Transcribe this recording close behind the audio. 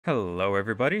Hello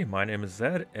everybody, my name is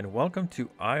Zed, and welcome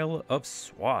to Isle of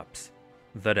Swaps,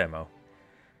 the demo.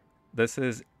 This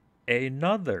is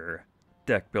another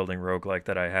deck building roguelike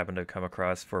that I happened to come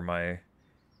across for my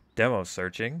demo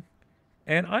searching,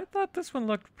 and I thought this one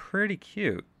looked pretty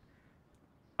cute.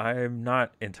 I'm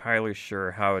not entirely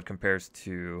sure how it compares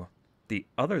to the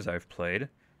others I've played,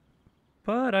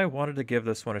 but I wanted to give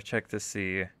this one a check to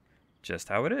see just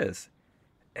how it is.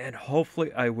 And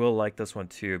hopefully I will like this one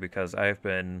too, because I've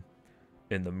been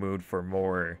in the mood for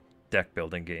more deck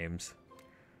building games.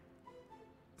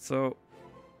 So,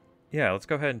 yeah, let's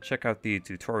go ahead and check out the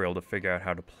tutorial to figure out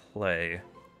how to play.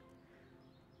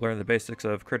 Learn the basics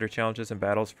of critter challenges and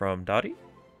battles from Dottie?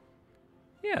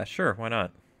 Yeah, sure, why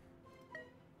not?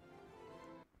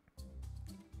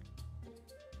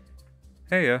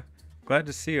 Hey, glad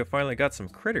to see you finally got some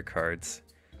critter cards.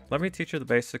 Let me teach you the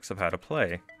basics of how to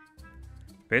play.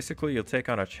 Basically, you'll take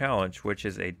on a challenge, which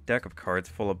is a deck of cards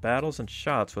full of battles and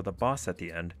shots with a boss at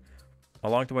the end.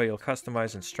 Along the way, you'll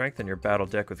customize and strengthen your battle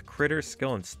deck with critter,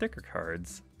 skill, and sticker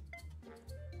cards.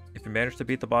 If you manage to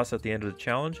beat the boss at the end of the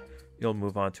challenge, you'll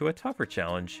move on to a tougher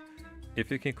challenge. If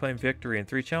you can claim victory in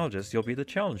 3 challenges, you'll be the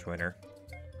challenge winner.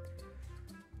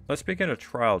 Let's begin a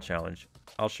trial challenge.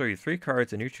 I'll show you 3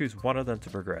 cards and you choose one of them to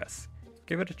progress.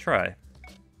 Give it a try.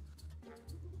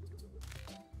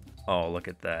 Oh, look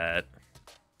at that.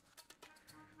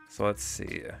 So let's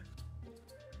see.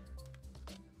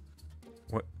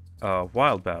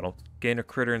 Wild Battle. Gain a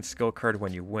critter and skill card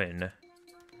when you win.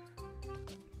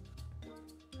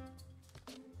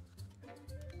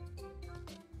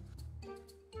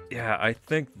 Yeah, I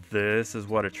think this is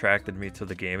what attracted me to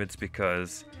the game. It's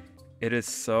because it is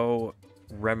so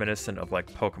reminiscent of like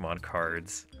Pokemon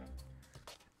cards.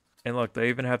 And look, they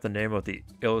even have the name of the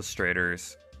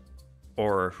illustrators,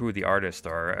 or who the artists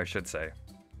are, I should say.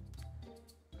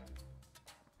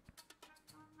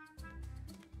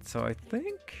 So I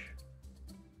think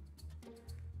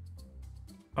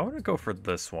I want to go for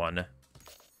this one.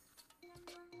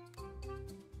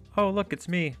 Oh, look, it's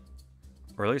me.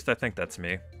 Or at least I think that's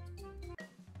me.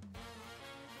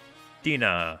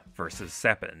 Dina versus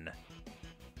Sapin.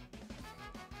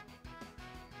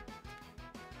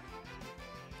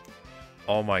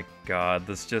 Oh my god,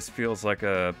 this just feels like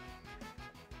a...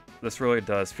 This really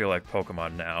does feel like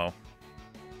Pokemon now.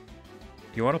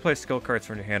 You want to place skill cards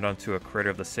from your hand onto a critter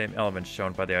of the same element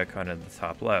shown by the icon in the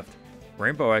top left.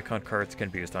 Rainbow icon cards can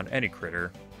be used on any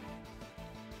critter.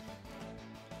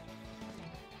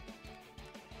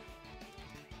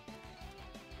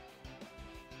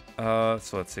 So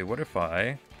let's see, what if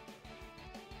I...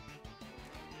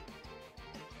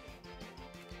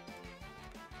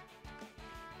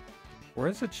 Where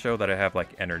does it show that I have, like,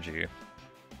 energy?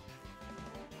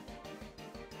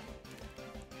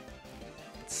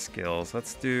 Skills.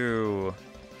 Let's do...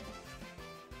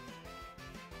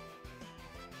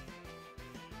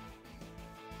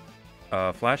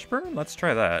 Flash Burn? Let's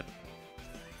try that.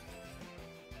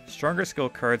 Stronger skill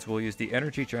cards will use the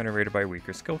energy generated by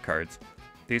weaker skill cards.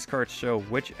 These cards show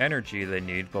which energy they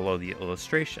need below the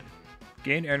illustration.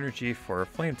 Gain energy for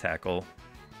Flame Tackle.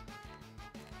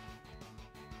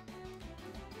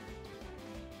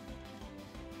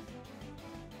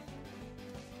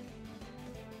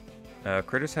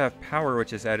 Critters have power,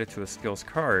 which is added to a skill's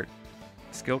card.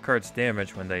 Skill cards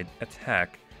damage when they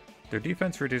attack. Their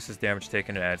defense reduces damage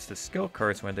taken and adds to skill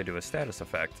cards when they do a status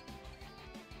effect.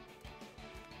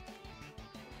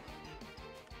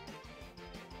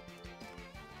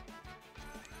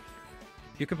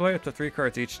 You can play up to 3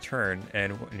 cards each turn,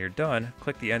 and when you're done,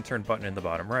 click the end turn button in the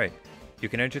bottom right. You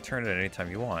can end your turn at any time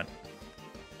you want.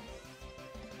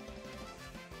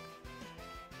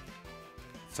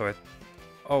 So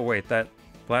oh wait, that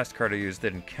last card I used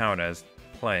didn't count as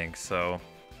playing, so...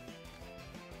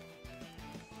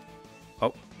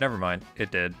 Oh, never mind,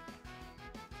 it did.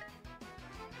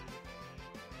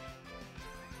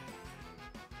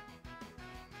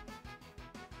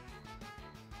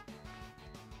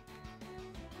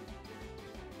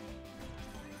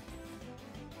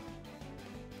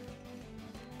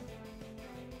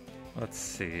 Let's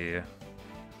see...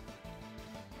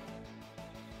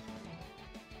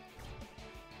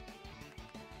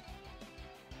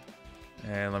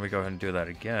 And let me go ahead and do that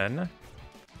again.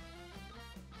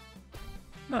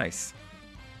 Nice.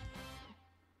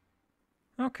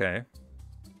 Okay.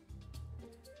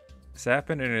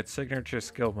 Sapin and its signature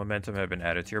skill Momentum have been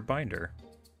added to your binder.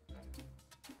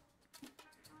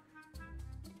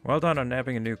 Well done on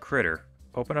nabbing a new critter.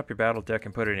 Open up your battle deck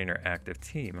and put it in your active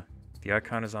team. The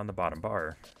icon is on the bottom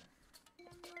bar.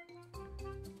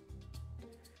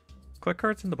 Click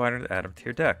cards in the binder to add them to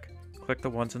your deck. Click the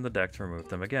ones in the deck to remove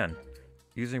them again.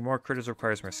 Using more critters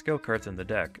requires more skill cards in the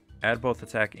deck. Add both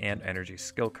attack and energy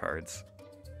skill cards.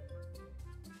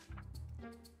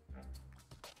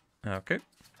 Okay.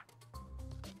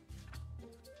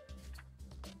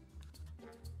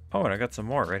 Oh, and I got some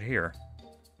more right here.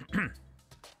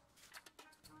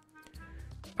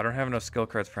 I don't have enough skill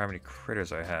cards for how many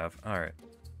critters I have. Alright.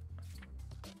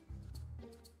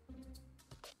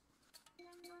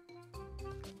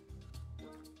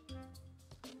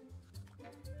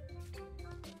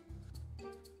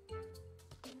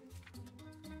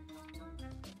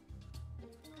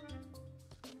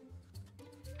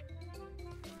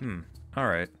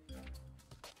 Alright.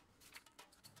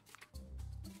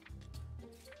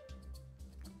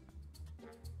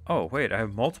 Oh, wait, I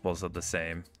have multiples of the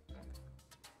same.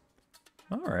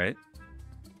 Alright.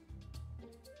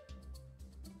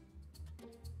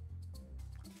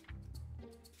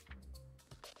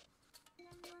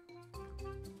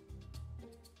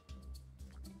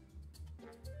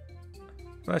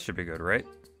 That should be good, right?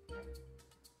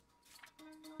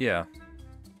 Yeah.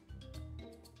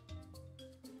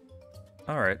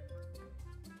 Alright.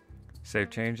 Save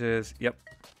changes. Yep.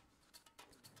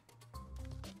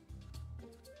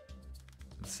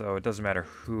 So it doesn't matter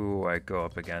who I go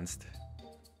up against.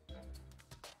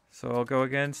 So I'll go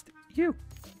against you.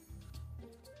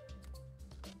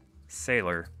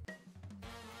 Sailor.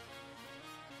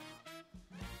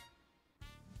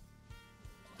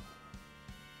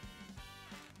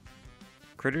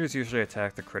 Critters usually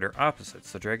attack the critter opposite,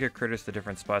 so drag your critters to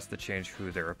different spots to change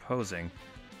who they're opposing.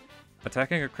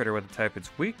 Attacking a critter with a type it's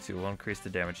weak to will increase the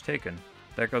damage taken.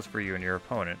 That goes for you and your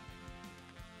opponent.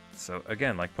 So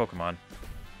again, like Pokemon.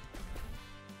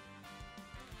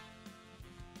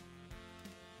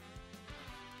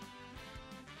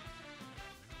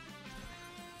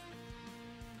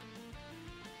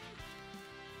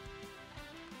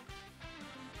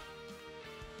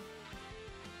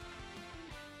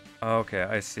 Okay,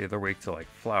 I see. They're weak to, like,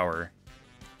 flour.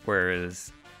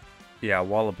 Whereas, yeah,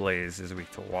 Wall of Blaze is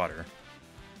weak to water.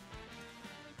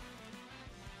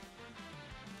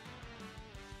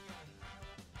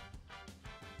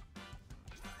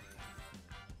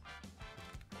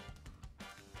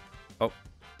 Oh.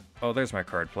 Oh, there's my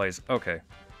card. Blaze. Okay.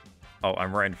 Oh,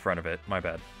 I'm right in front of it. My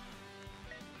bad.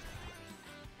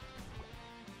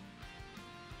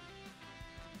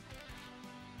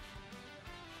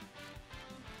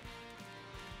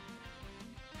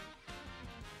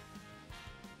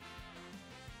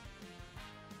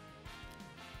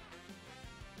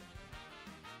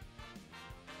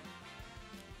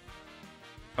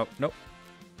 Oh, nope.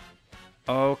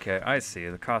 Okay, I see.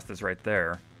 The cost is right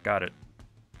there. Got it.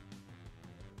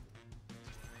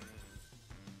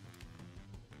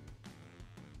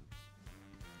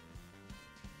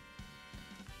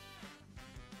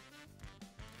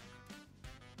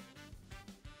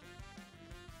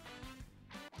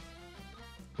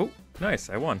 Oh,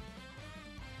 nice. I won.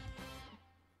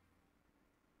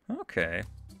 Okay.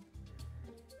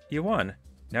 You won.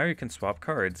 Now you can swap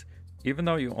cards. Even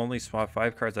though you only swap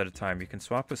 5 cards at a time, you can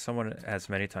swap with someone as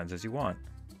many times as you want.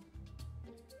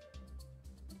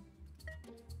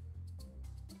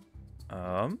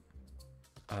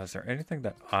 Is there anything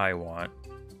that I want?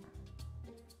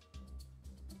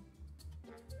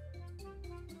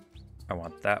 I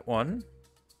want that one.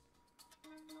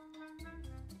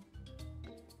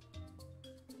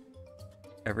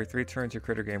 Every 3 turns, your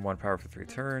critter gain 1 power for 3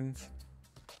 turns.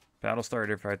 Battle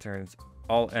started every 5 turns.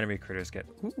 All enemy critters get...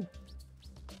 Ooh.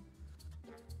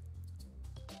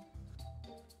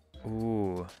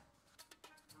 Ooh.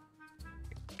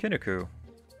 Kinniku.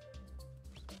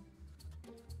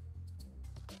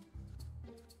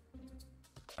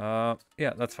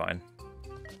 Yeah, that's fine.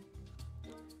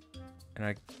 And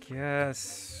I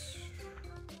guess...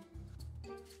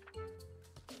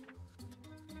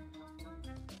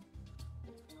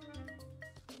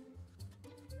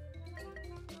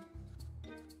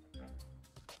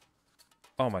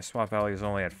 Oh, my swap value is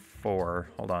only at 4.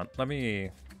 Hold on, let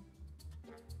me...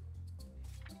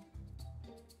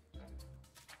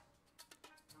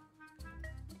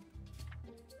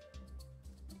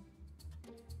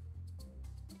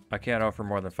 I can't offer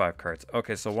more than 5 cards.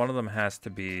 Okay, so one of them has to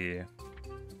be...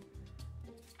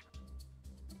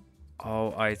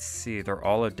 Oh, I see. They're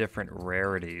all at different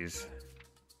rarities.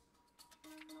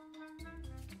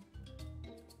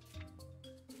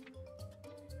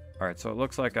 Alright, so it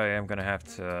looks like I am going to have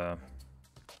to...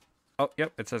 Oh,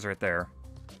 yep, it says right there.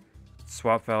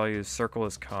 Swap values, circle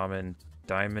is common,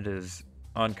 diamond is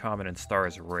uncommon, and star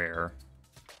is rare.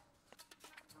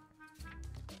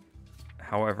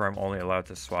 However, I'm only allowed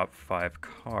to swap 5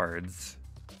 cards.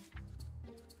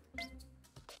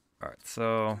 Alright,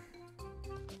 so...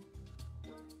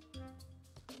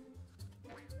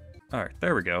 Alright,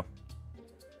 there we go.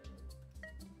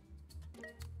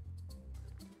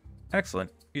 Excellent.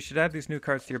 You should add these new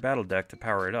cards to your battle deck to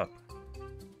power it up.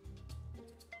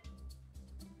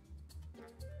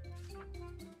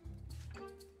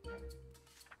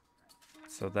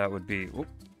 So that would be... Whoop.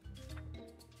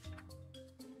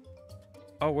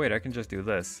 Oh wait, I can just do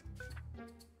this.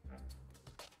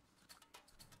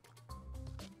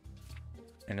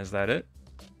 And is that it?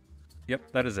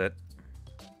 Yep, that is it.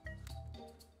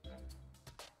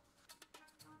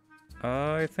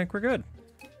 I think we're good.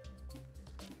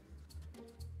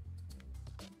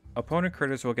 Opponent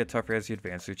critters will get tougher as you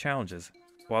advance through challenges.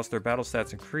 Whilst their battle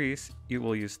stats increase, you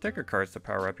will use sticker cards to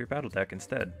power up your battle deck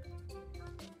instead.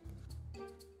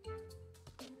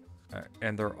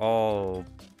 And they're all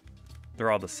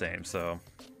the same, so...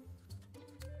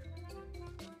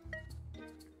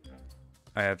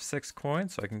 I have 6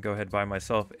 coins, so I can go ahead and buy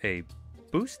myself a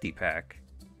boosty pack.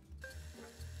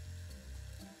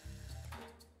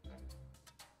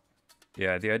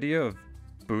 Yeah, the idea of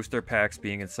booster packs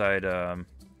being inside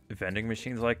vending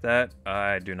machines like that,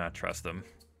 I do not trust them.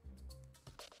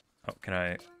 Oh, can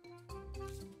I...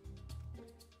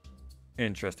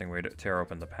 Interesting way to tear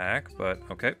open the pack, but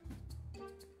okay.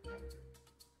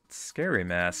 Scary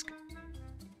mask.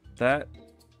 That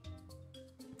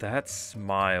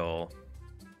smile...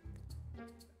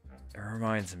 It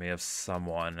reminds me of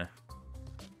someone.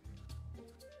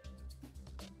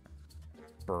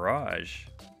 Barrage.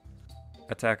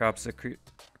 Attack opposite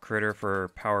critter for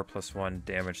power +1,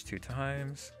 damage 2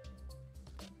 times.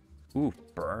 Ooh,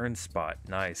 burn spot.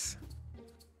 Nice.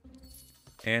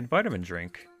 And vitamin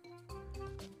drink.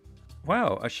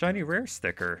 Wow, a shiny rare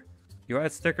sticker. You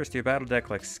add stickers to your battle deck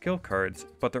like skill cards,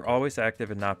 but they're always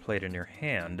active and not played in your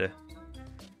hand.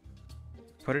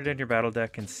 Put it in your battle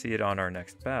deck and see it on our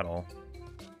next battle.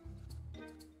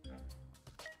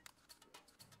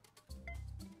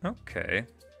 Okay.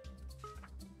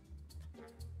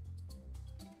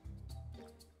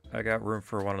 I got room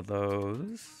for one of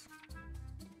those.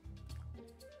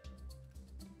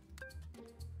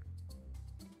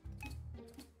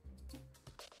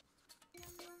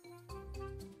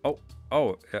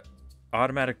 Oh,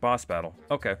 automatic boss battle.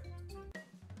 Okay.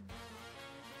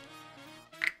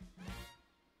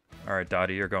 Alright,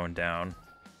 Dottie, you're going down.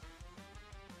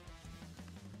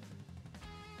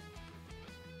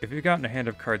 If you've gotten a hand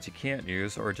of cards you can't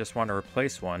use, or just want to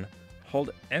replace one,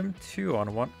 hold M2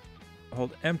 on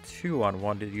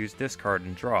one to use discard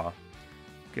and draw.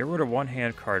 Get rid of one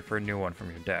hand card for a new one from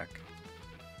your deck.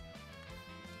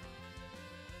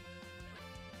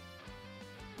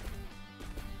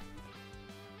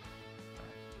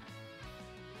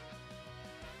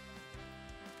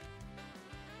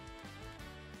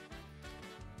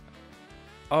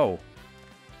 Oh,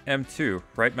 M2,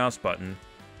 right mouse button.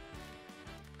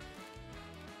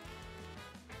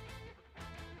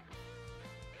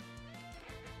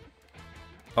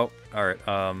 Oh,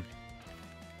 alright,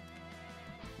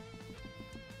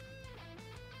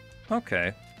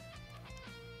 okay.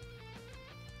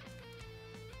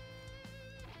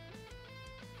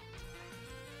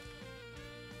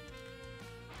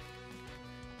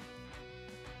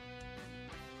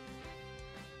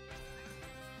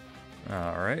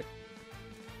 Alright.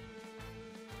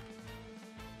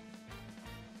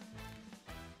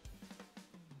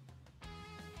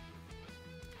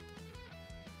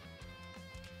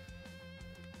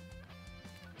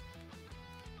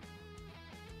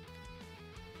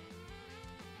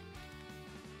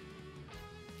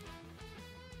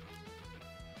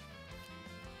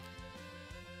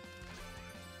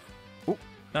 Ooh,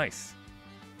 nice.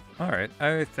 Alright,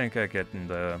 I think I get in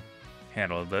the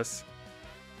handle of this.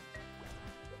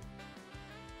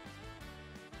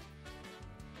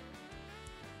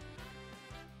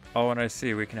 Oh, and I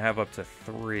see we can have up to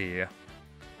 3.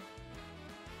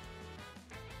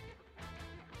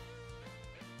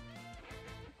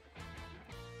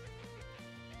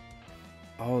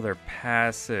 Oh, they're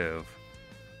passive.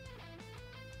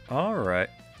 Alright.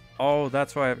 Oh,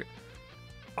 that's why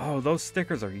Oh, those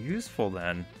stickers are useful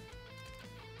then.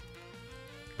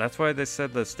 That's why they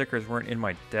said the stickers weren't in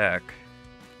my deck.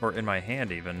 Or in my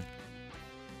hand, even.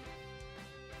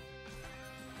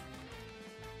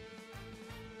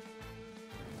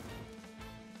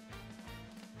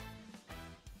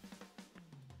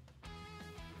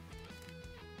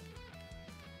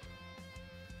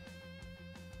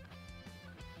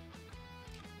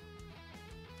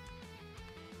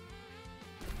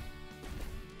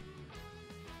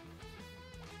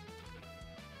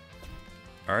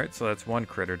 Alright, so that's one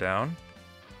critter down.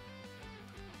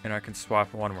 And I can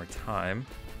swap one more time.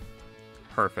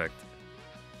 Perfect.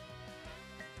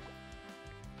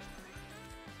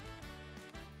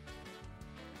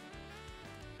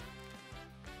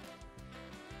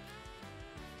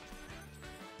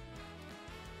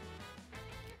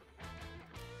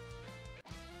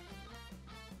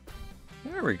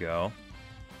 There we go.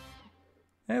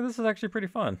 Hey, this is actually pretty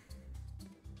fun.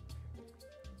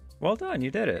 Well done, you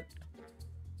did it.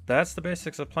 That's the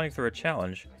basics of playing through a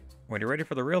challenge. When you're ready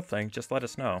for the real thing, just let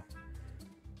us know.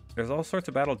 There's all sorts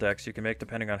of battle decks you can make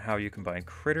depending on how you combine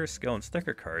critter, skill, and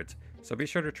sticker cards, so be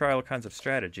sure to try all kinds of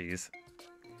strategies.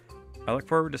 I look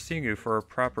forward to seeing you for a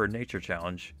proper nature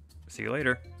challenge. See you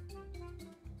later.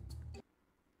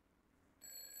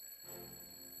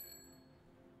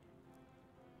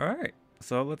 Alright,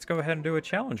 so let's go ahead and do a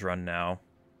challenge run now.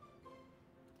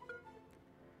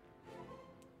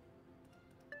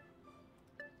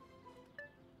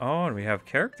 Oh, and we have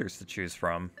characters to choose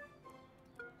from.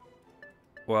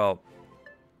 Well,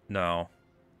 no.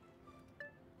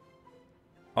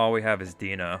 All we have is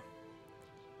Dina.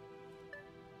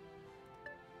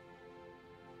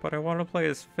 But I want to play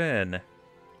as Finn.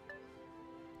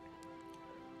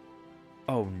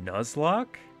 Oh,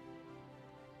 Nuzlocke?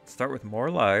 Start with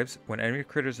more lives. When enemy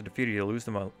critters are defeated, you lose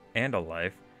them and a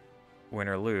life. Win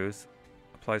or lose.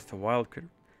 Applies to wild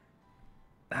critters.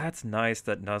 That's nice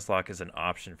that Nuzlocke is an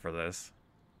option for this.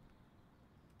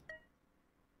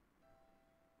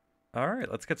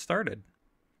 Alright, let's get started.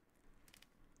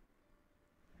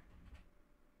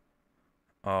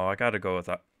 Oh, I gotta go with...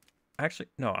 Actually,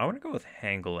 no, I want to go with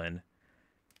Hangolin.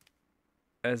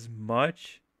 As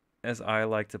much as I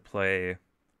like to play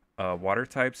water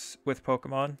types with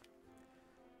Pokemon,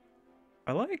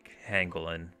 I like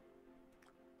Hangolin.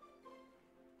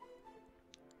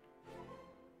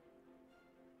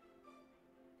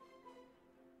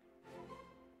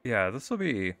 Yeah, this'll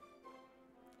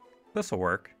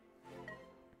work.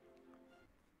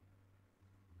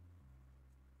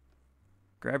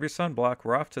 Grab your sunblock,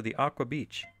 we're off to the Aqua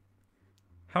Beach.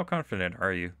 How confident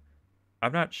are you?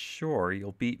 I'm not sure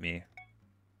you'll beat me.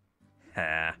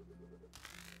 Ha.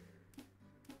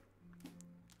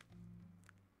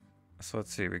 So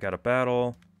let's see, we got a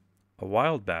battle, a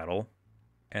wild battle,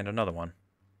 and another one.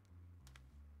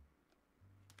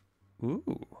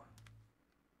 Ooh.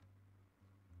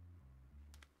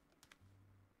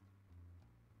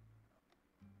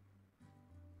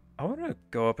 I want to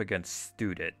go up against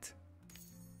Studit.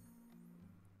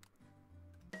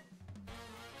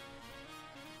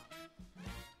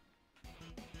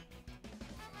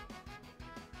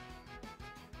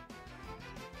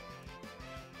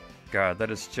 God, that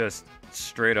is just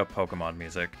straight up Pokemon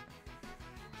music.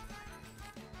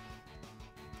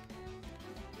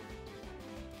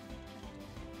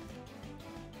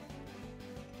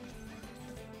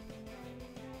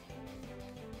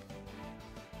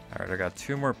 Alright, I got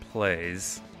 2 more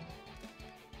plays.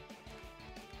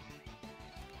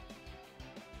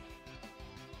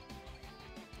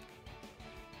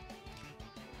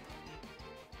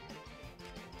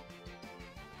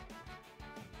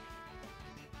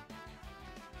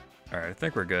 Alright, I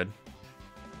think we're good.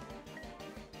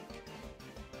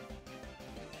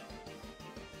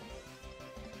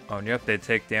 Oh, and yep, they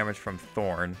take damage from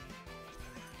Thorn.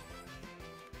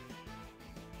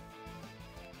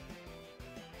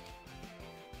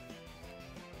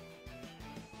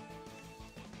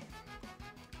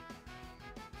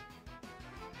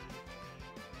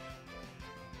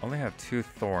 Only have 2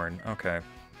 Thorn. Okay.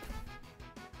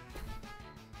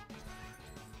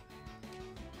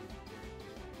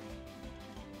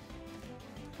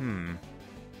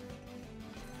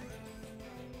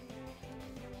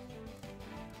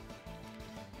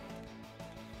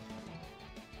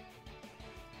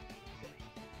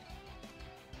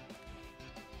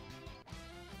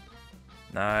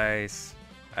 Nice.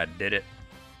 I did it.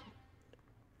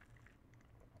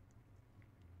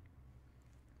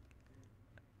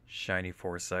 Shiny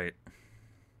Foresight.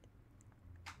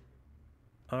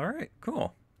 Alright,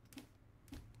 cool.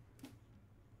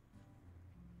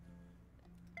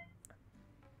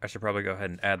 I should probably go ahead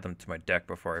and add them to my deck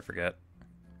before I forget.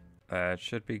 That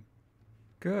should be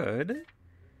good.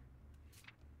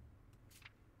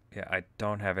 Yeah, I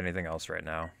don't have anything else right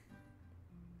now.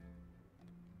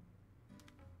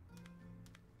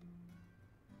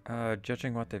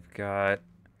 Judging what they've got,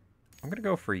 I'm gonna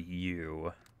go for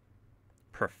you,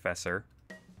 Professor.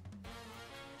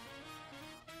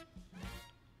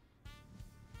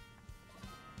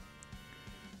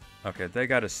 Okay, they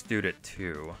got a Student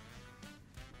too.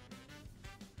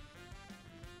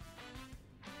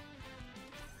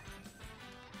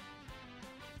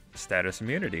 Status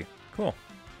immunity. Cool.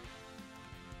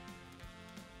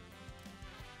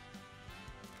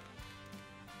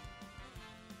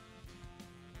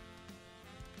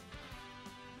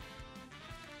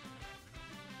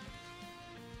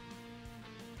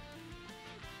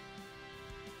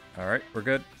 Alright, we're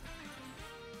good.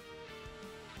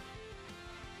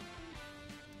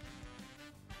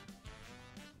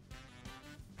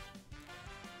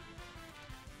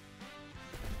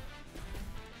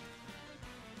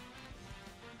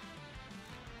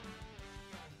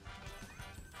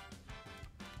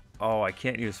 Oh, I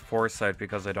can't use Foresight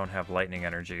because I don't have lightning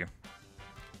energy.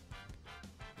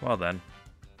 Well then.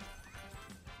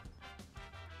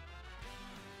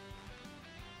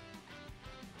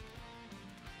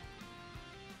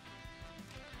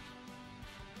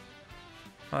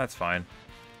 Oh, that's fine.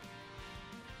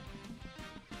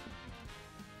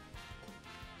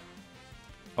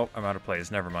 Oh, I'm out of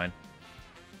plays. Never mind.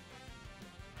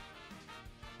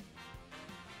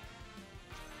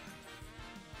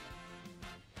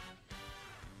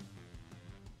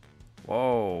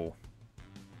 Whoa.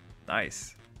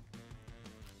 Nice.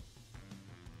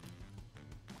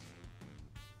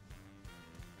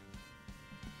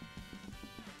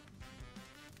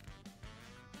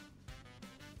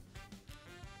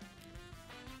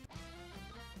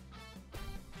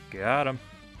 Got him.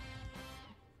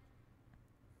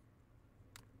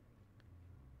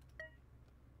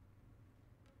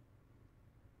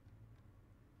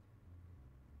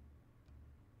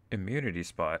 Immunity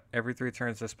spot. Every 3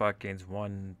 turns, this spot gains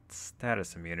 1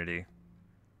 status immunity.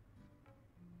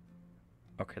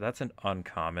 Okay, that's an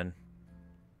uncommon.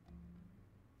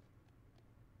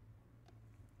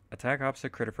 Attack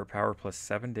opposite critter for power plus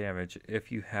 7 damage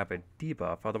if you have a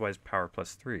debuff, otherwise power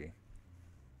plus 3.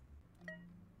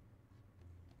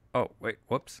 Oh, wait,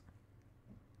 whoops.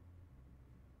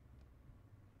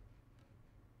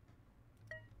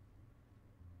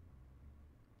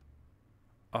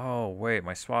 Oh, wait,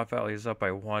 my swap value is up by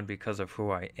 1 because of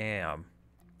who I am.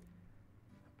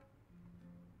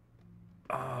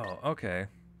 Oh, okay.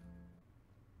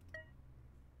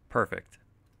 Perfect.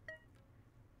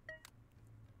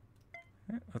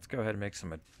 Let's go ahead and make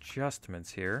some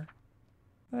adjustments here.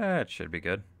 That should be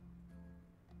good.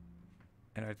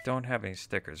 And I don't have any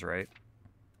stickers, right?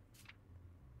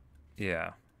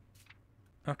 Yeah.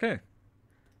 Okay.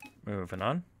 Moving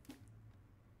on.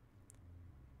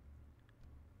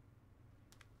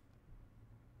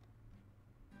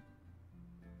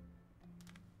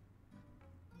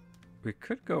 We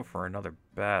could go for another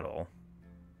battle.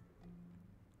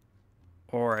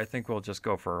 Or I think we'll just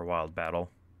go for a wild battle.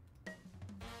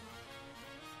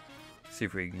 See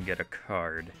if we can get a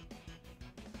card.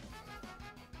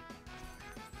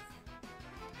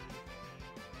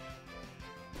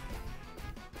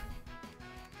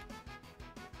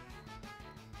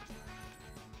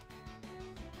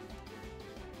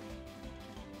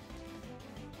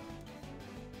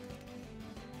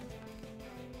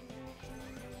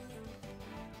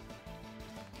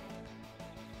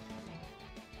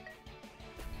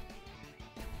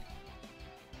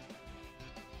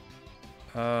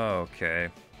 Okay.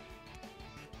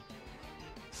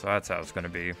 So that's how it's gonna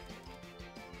be.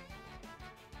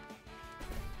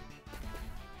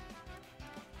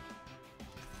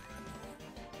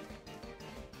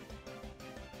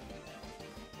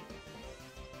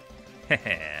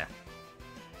 Heh.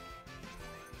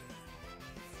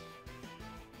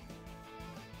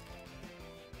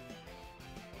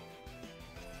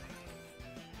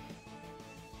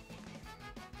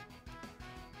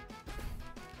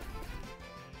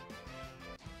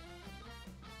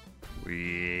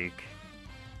 Weak.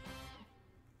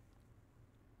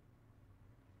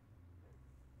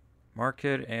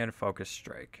 Market and focus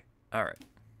strike. Alright.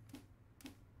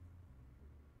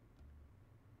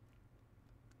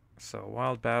 So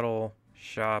wild battle,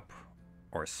 shop,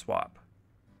 or swap.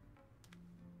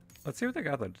 Let's see what they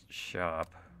got at the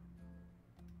shop.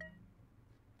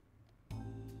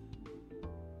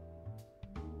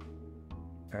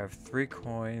 I have 3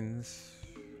 coins.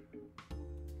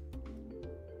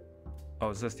 Oh,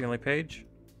 is this the only page?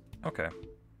 Okay.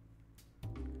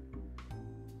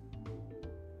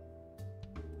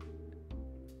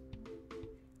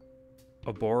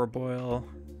 A Boroboil.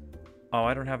 Oh,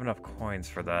 I don't have enough coins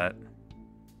for that.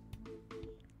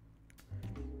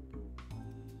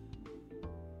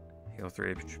 Heal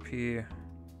 3 HP.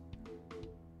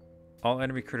 All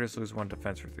enemy critters lose 1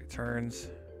 defense for 3 turns.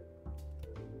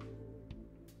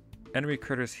 Enemy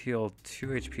critters heal 2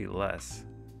 HP less.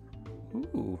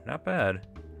 Ooh, not bad.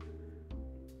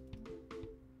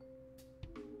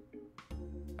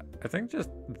 I think just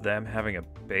them having a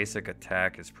basic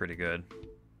attack is pretty good.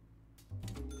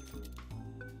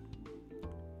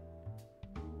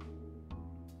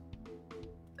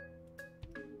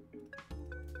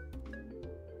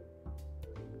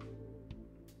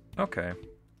 Okay.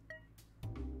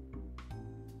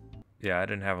 Yeah, I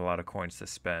didn't have a lot of coins to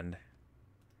spend.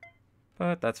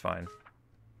 but that's fine.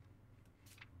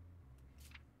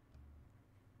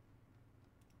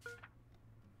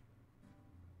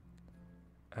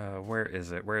 Where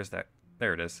is it? Where is that?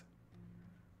 There it is.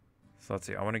 So let's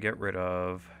see. I want to get rid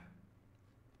of...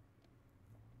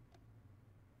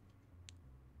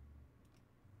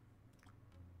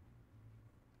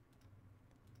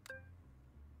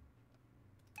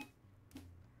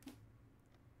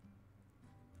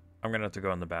 I'm going to have to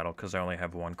go in the battle because I only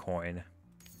have 1 coin.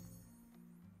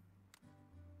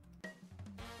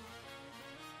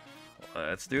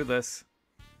 Let's do this.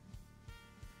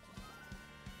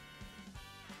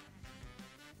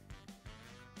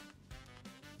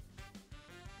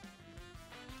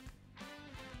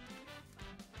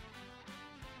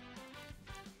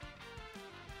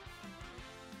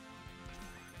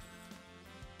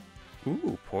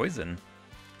 Ooh, poison.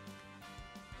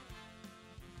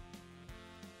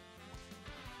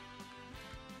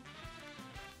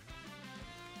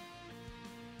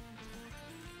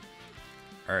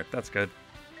 Alright, that's good.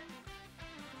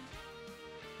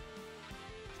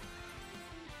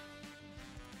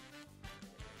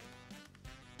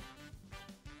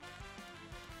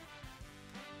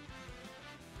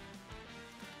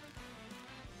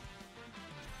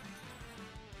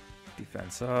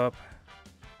 Defense up.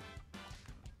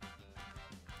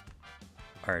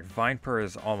 Alright, Vineper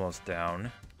is almost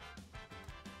down.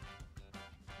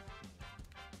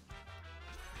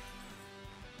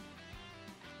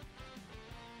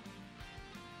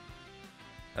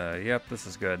 Yep, this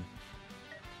is good.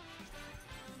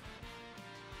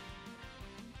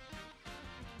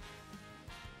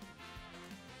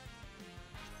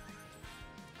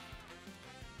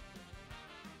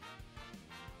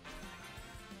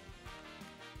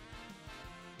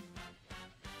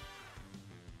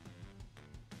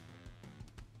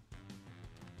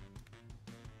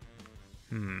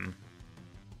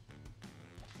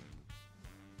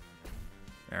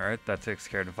 Alright, that takes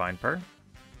care of Vineper.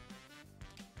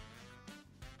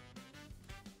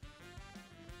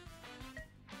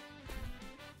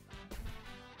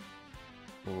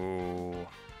 Ooh.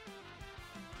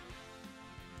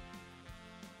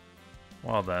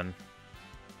 Well then.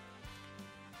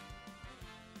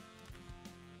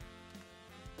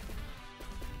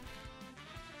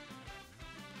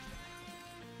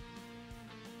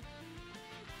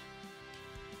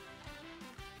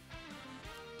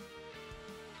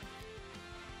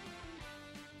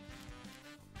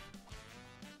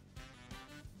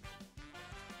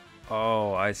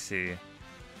 Oh, I see.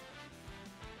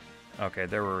 Okay,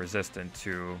 they were resistant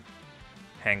to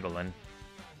Hangolin.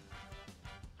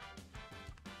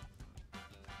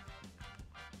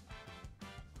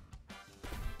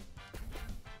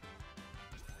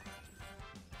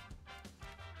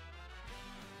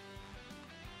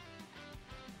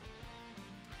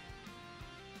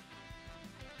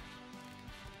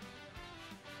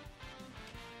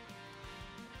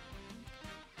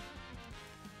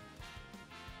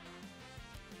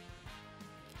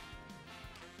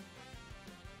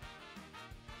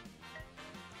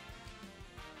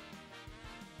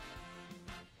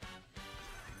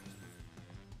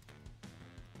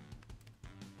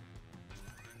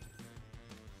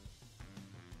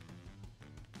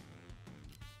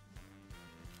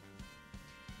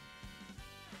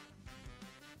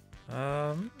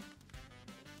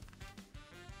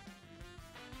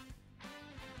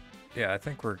 Yeah, I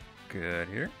think we're good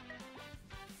here.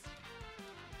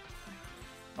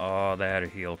 Oh, they had a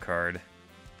heal card.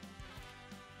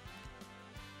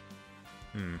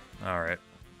 Alright.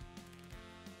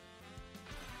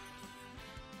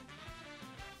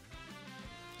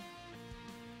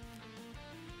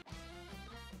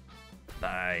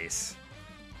 Nice.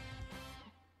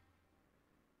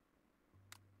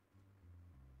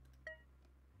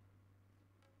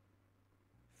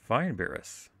 Fine,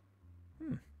 Beerus.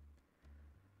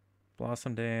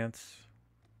 Blossom Dance.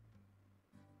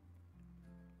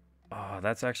 Oh,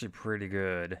 that's actually pretty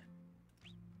good.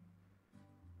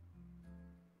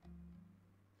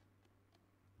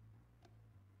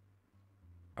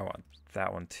 I want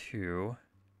that one too.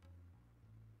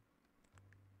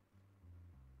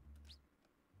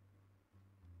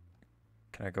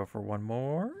 Can I go for one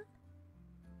more?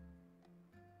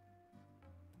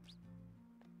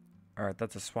 Alright,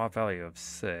 that's a swap value of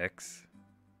 6.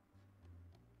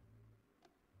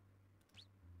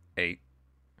 8.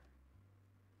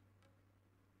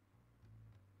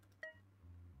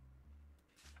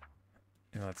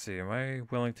 And let's see, am I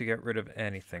willing to get rid of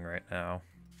anything right now?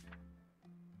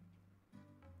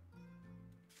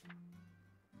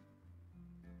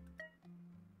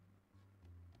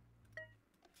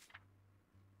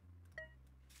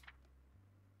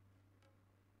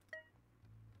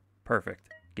 Perfect.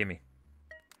 Gimme.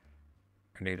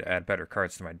 I need to add better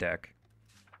cards to my deck.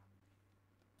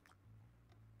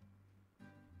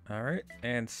 Alright,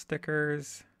 and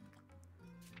stickers.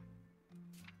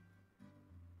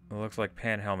 It looks like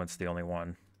Pan Helmet's the only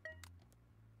one.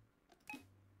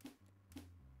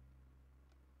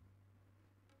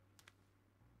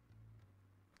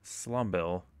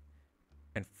 Slumbill.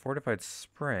 And Fortified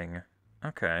Spring.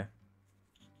 Okay.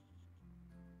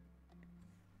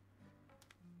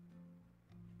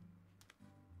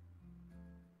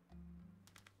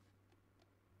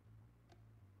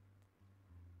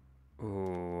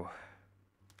 Ooh.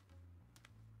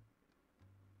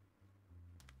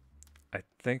 I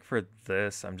think for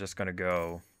this, I'm just gonna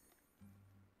go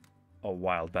a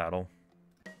wild battle.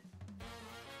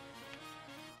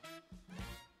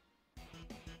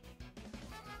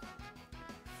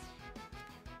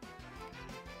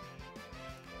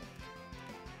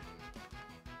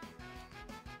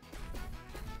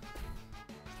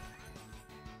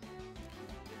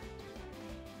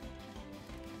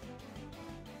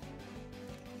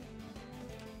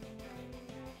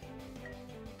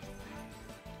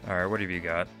 Alright, what have you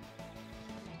got?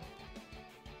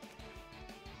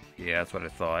 Yeah, that's what I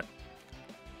thought.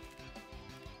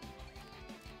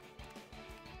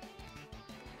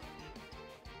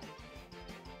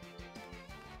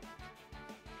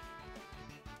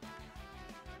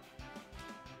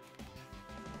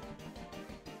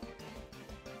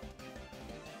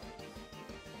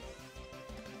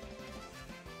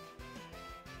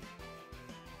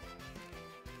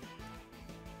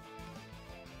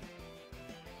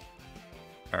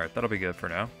 Alright, that'll be good for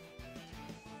now.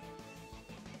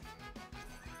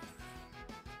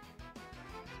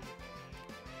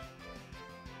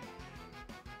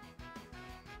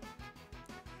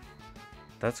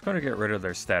 That's going to get rid of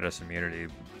their status immunity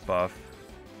buff,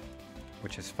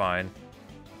 which is fine.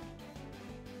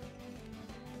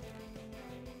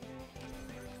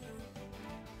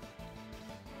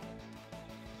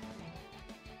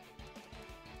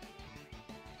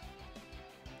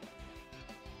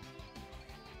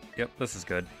 Yep, this is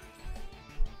good.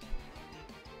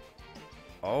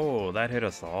 Oh, that hit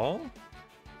us all?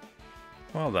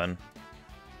 Well then.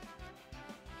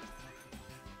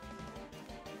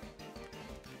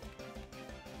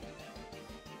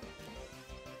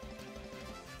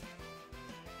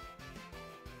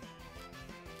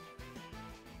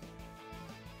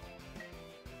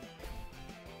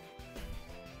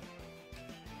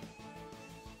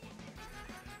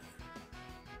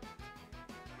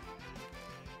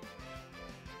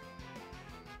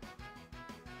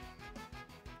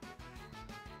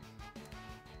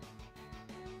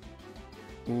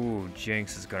 Ooh,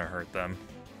 Jinx is gonna hurt them.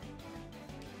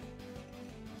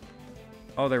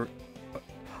 Oh, they're...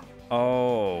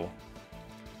 Oh.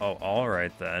 Oh,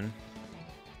 alright then.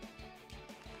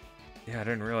 Yeah, I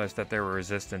didn't realize that they were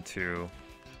resistant to...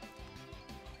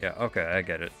 Yeah, okay, I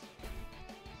get it.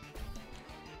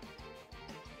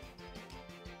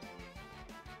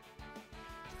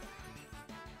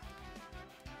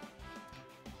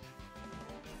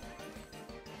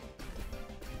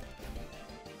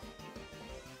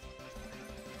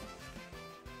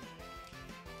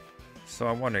 So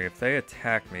I'm wondering, if they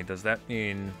attack me, does that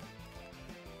mean...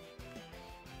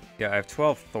 Yeah, I have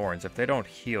 12 thorns. If they don't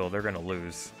heal, they're gonna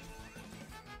lose.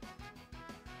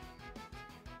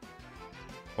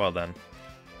 Well then.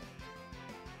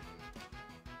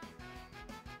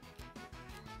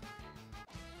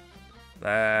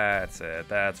 That's it.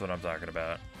 That's what I'm talking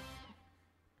about.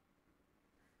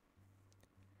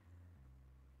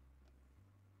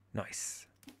 Nice.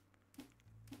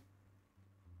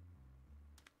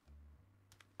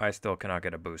 I still cannot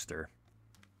get a booster.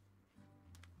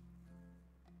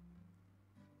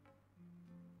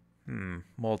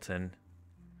 Molten.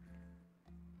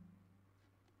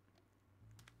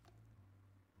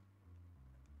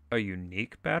 A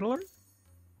unique battler?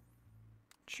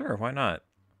 Sure, why not?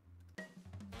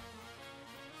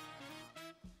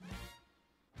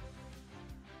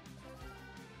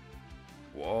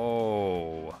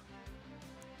 Whoa.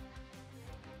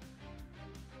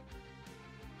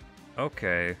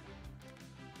 Okay.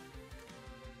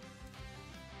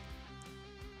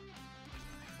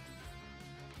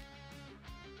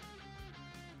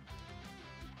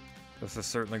 This is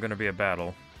certainly going to be a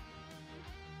battle.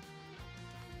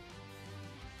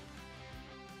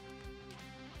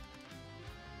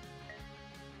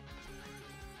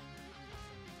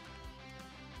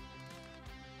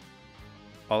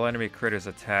 All enemy critters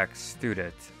attack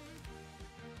student.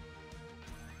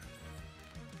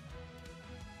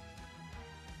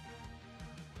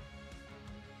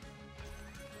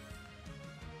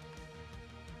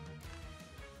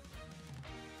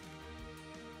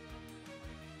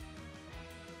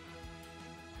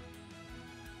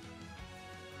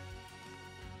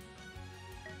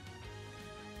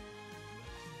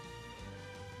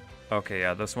 Okay,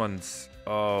 yeah, this one's...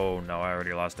 Oh, no, I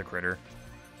already lost a critter.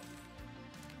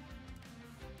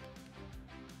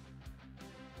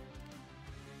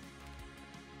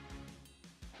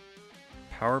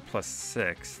 Power plus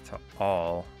 6 to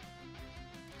all.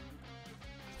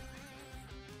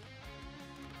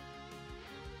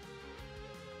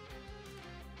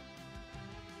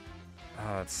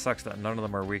 It sucks that none of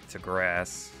them are weak to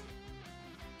grass.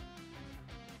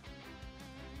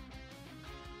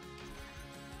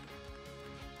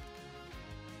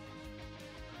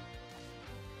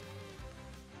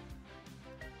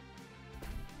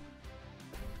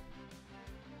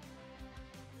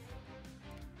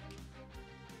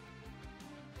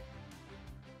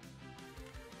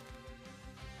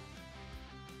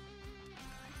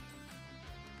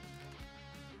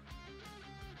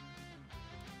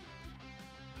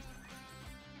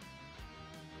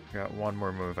 Got one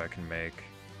more move I can make.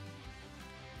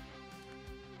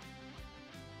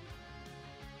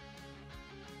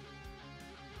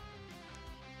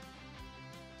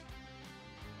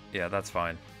 Yeah, that's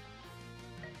fine.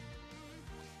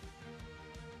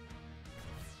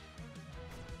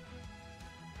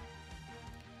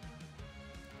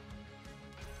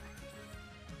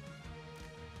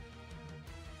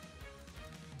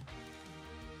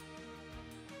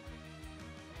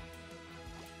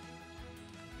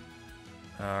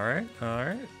 Alright,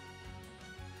 alright.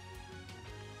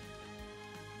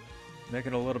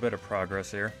 Making a little bit of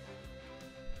progress here.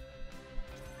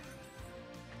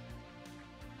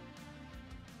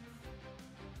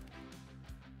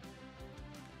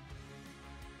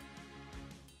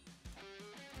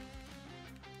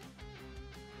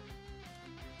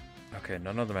 Okay,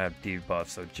 none of them have debuffs,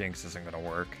 so Jinx isn't gonna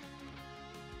work.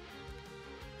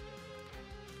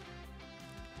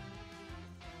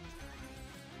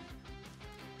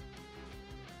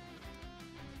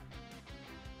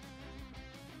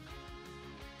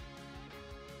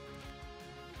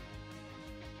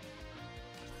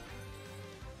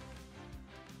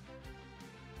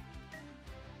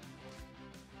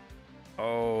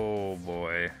 Oh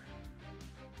boy.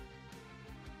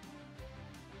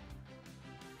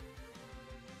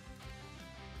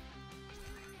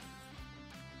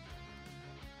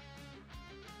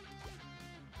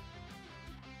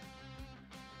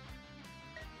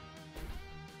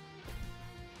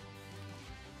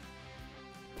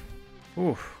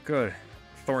 Ooh, good.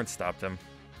 Thorn stopped him.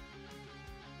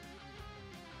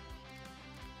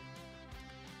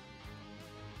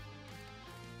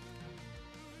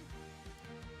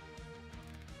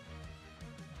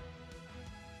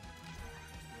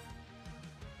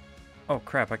 Oh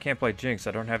crap, I can't play Jinx,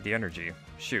 I don't have the energy.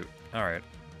 Shoot, alright.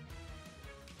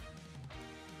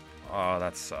 Oh,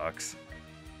 that sucks.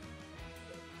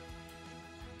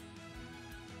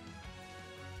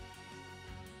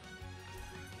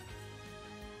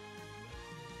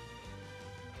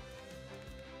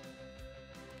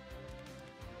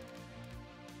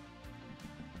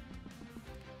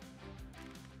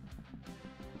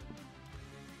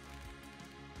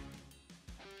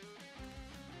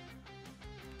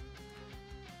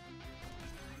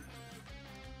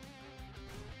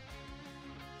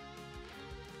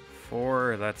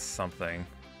 Four, that's something.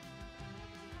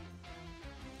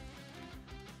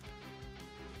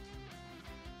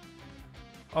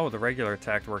 Oh, the regular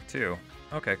attack worked too.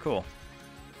 Okay, cool.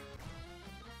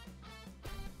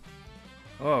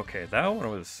 Okay, that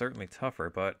one was certainly tougher,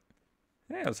 but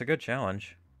yeah, it was a good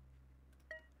challenge.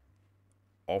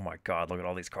 Oh my god, look at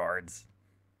all these cards.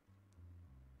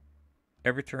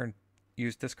 Every turn,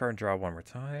 use discard and draw one more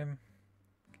time.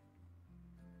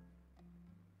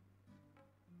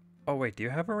 Oh wait, do you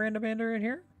have a random ender in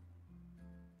here?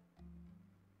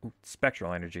 Ooh,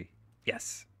 spectral energy.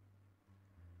 Yes.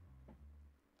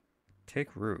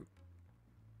 Take root.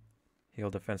 Heal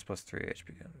defense plus 3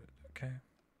 HP. Okay.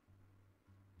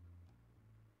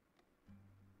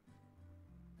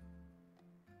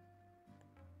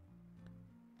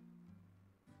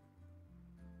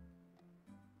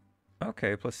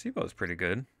 Okay, placebo is pretty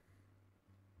good.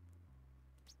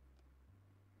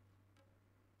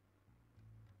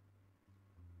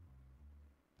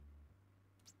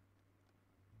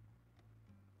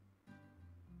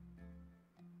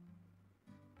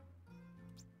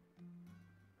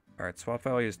 Alright, swap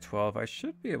value is 12. I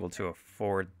should be able to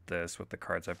afford this with the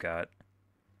cards I've got.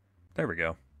 There we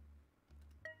go.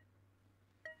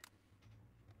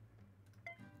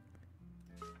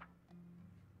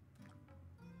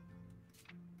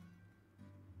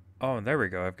 Oh, and there we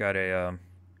go. I've got a,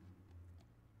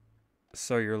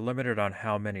 So you're limited on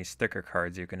how many sticker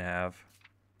cards you can have.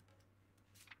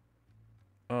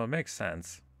 Oh, it makes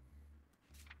sense.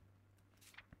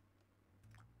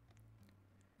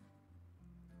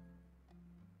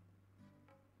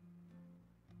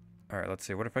 Alright, let's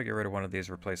see. What if I get rid of one of these,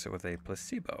 replace it with a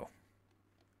placebo?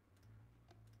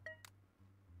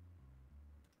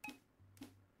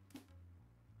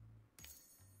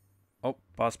 Oh,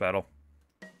 boss battle.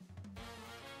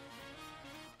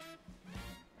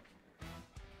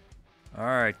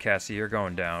 Alright, Cassie, you're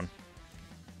going down.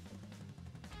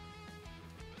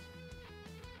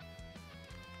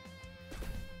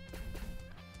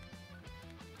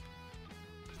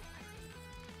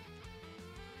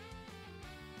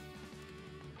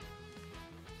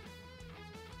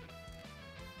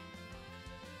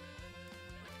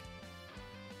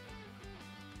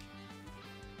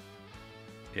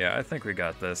 Yeah, I think we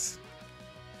got this.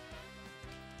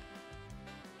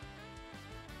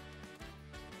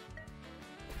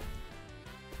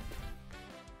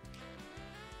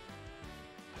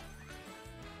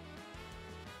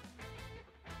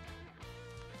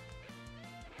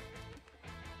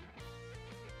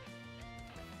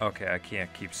 Okay, I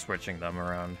can't keep switching them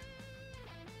around.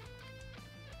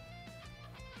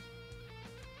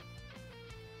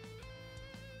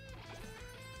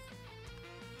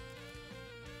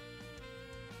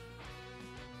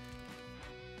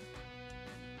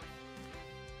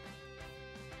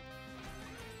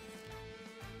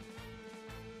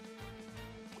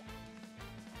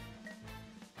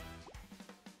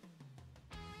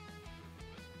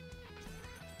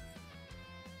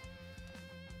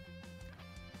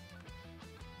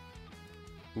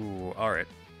 Ooh, alright.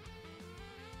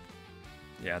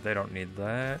 Yeah, they don't need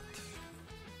that.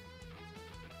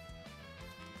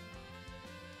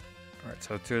 Alright,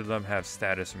 so two of them have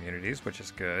status immunities, which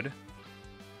is good.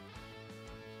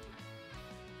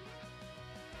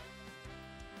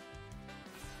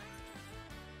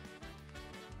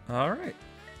 Alright.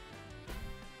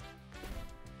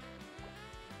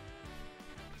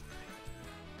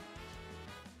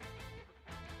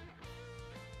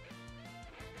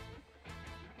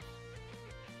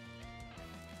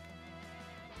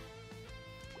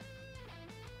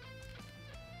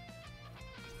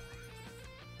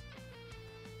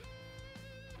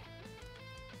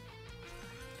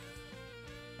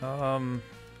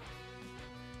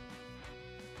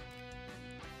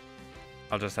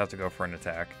 I'll just have to go for an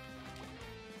attack.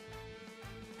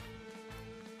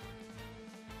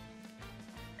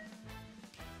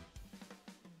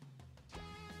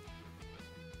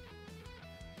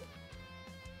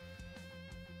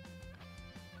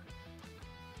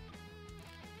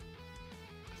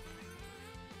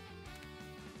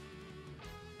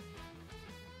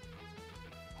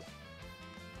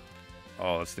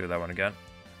 Oh, let's do that one again.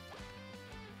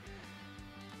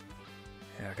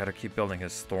 Yeah, I gotta keep building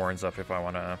his thorns up if I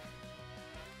wanna...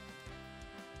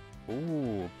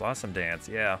 Ooh, Blossom Dance,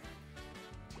 yeah.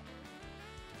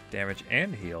 Damage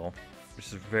and heal, which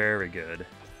is very good.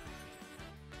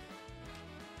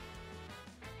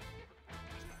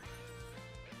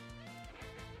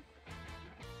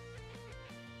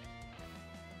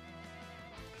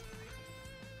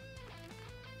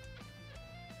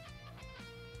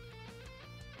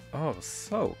 Oh,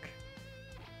 Soak.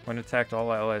 When attacked,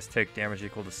 all allies take damage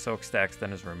equal to Soak stacks,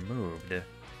 then is removed.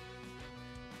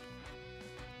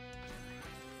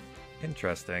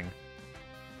 Interesting.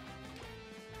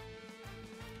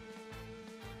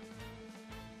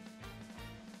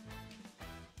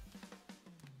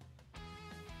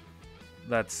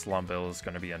 That Slumbill is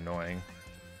going to be annoying.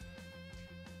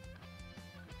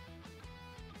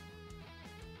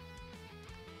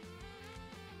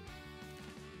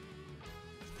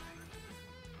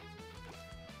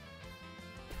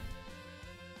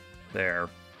 There.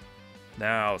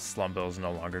 Now Slumbill is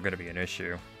no longer going to be an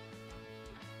issue.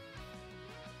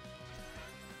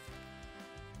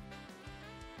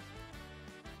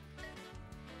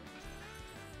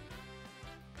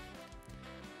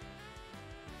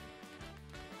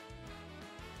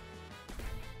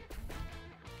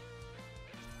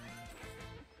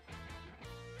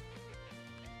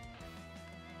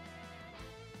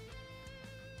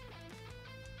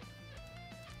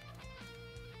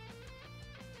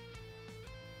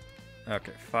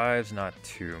 Okay, 5's not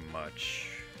too much.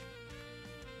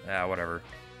 Ah, whatever.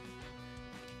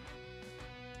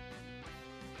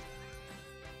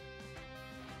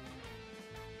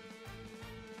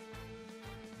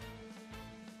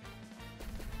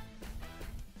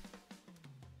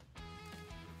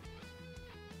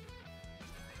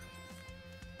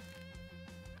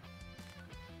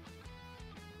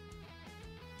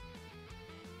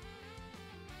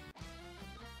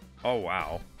 Oh,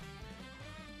 wow.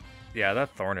 Yeah, that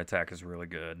Thorn attack is really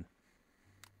good.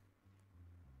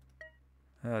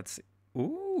 Let's see.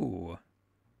 Ooh.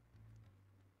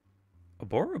 A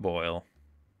Boroboil.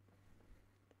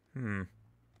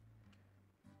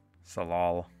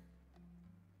 Salal.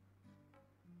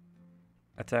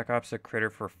 Attack opposite critter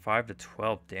for 5 to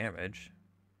 12 damage.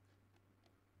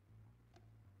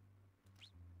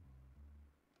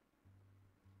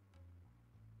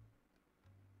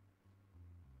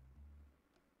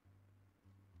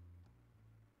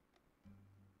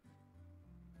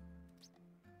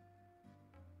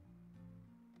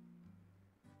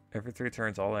 Every 3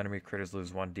 turns, all enemy critters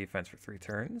lose 1 defense for 3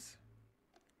 turns.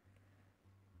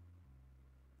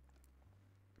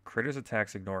 Critters'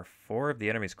 attacks ignore 4 of the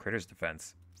enemy's critters'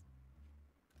 defense.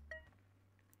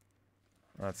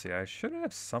 Let's see, I should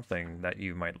have something that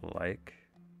you might like.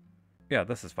 Yeah,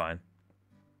 this is fine.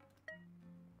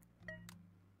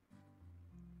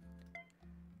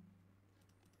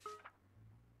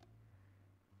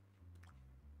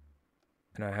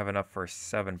 And I have enough for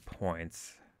 7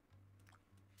 points.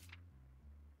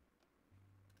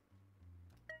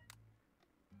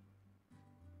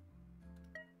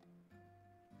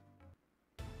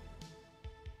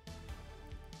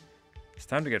 It's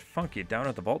time to get funky down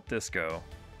at the Vault Disco.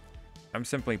 I'm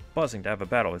simply buzzing to have a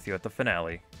battle with you at the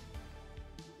finale.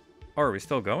 Oh, are we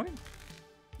still going?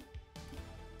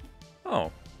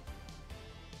 Oh.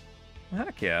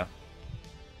 Heck yeah.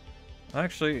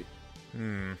 Actually,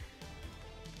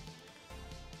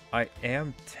 I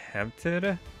am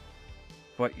tempted,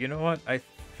 but you know what? I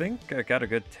think I got a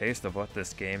good taste of what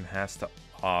this game has to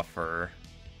offer.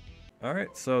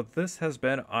 Alright, so this has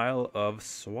been Isle of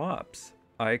Swaps.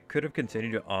 I could have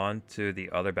continued on to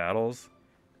the other battles,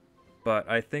 but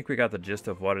I think we got the gist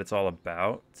of what it's all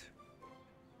about.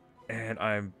 And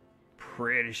I'm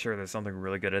pretty sure there's something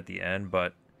really good at the end,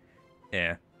 but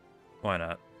why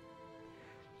not?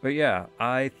 But yeah,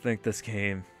 I think this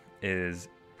game is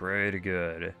pretty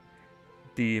good.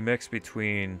 The mix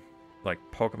between like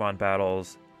Pokemon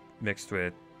battles mixed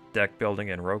with deck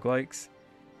building and roguelikes,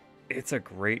 it's a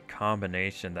great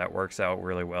combination that works out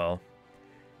really well.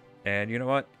 And you know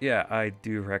what? Yeah, I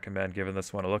do recommend giving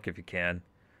this one a look if you can.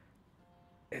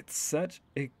 It's such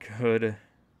a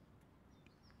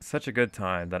good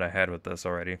time that I had with this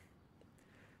already.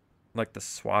 Like the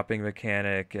swapping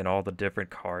mechanic and all the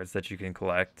different cards that you can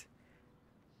collect.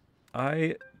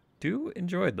 I do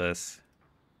enjoy this.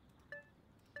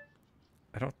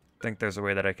 I don't think there's a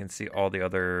way that I can see all the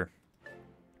other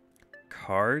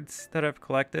cards that I've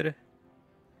collected.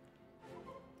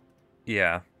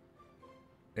 Yeah.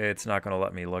 It's not going to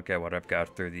let me look at what I've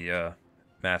got through the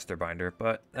master binder,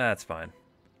 but that's fine.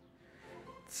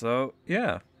 So,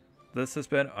 yeah. This has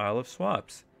been Isle of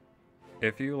Swaps.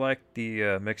 If you like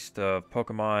the mixed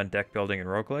Pokemon deck building and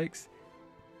roguelikes,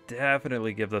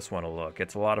 definitely give this one a look.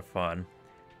 It's a lot of fun.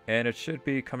 And it should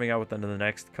be coming out within the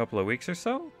next couple of weeks or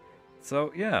so.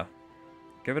 So, yeah.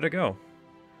 Give it a go.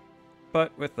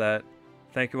 But with that,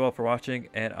 thank you all for watching,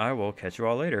 and I will catch you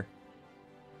all later.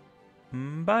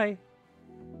 Bye!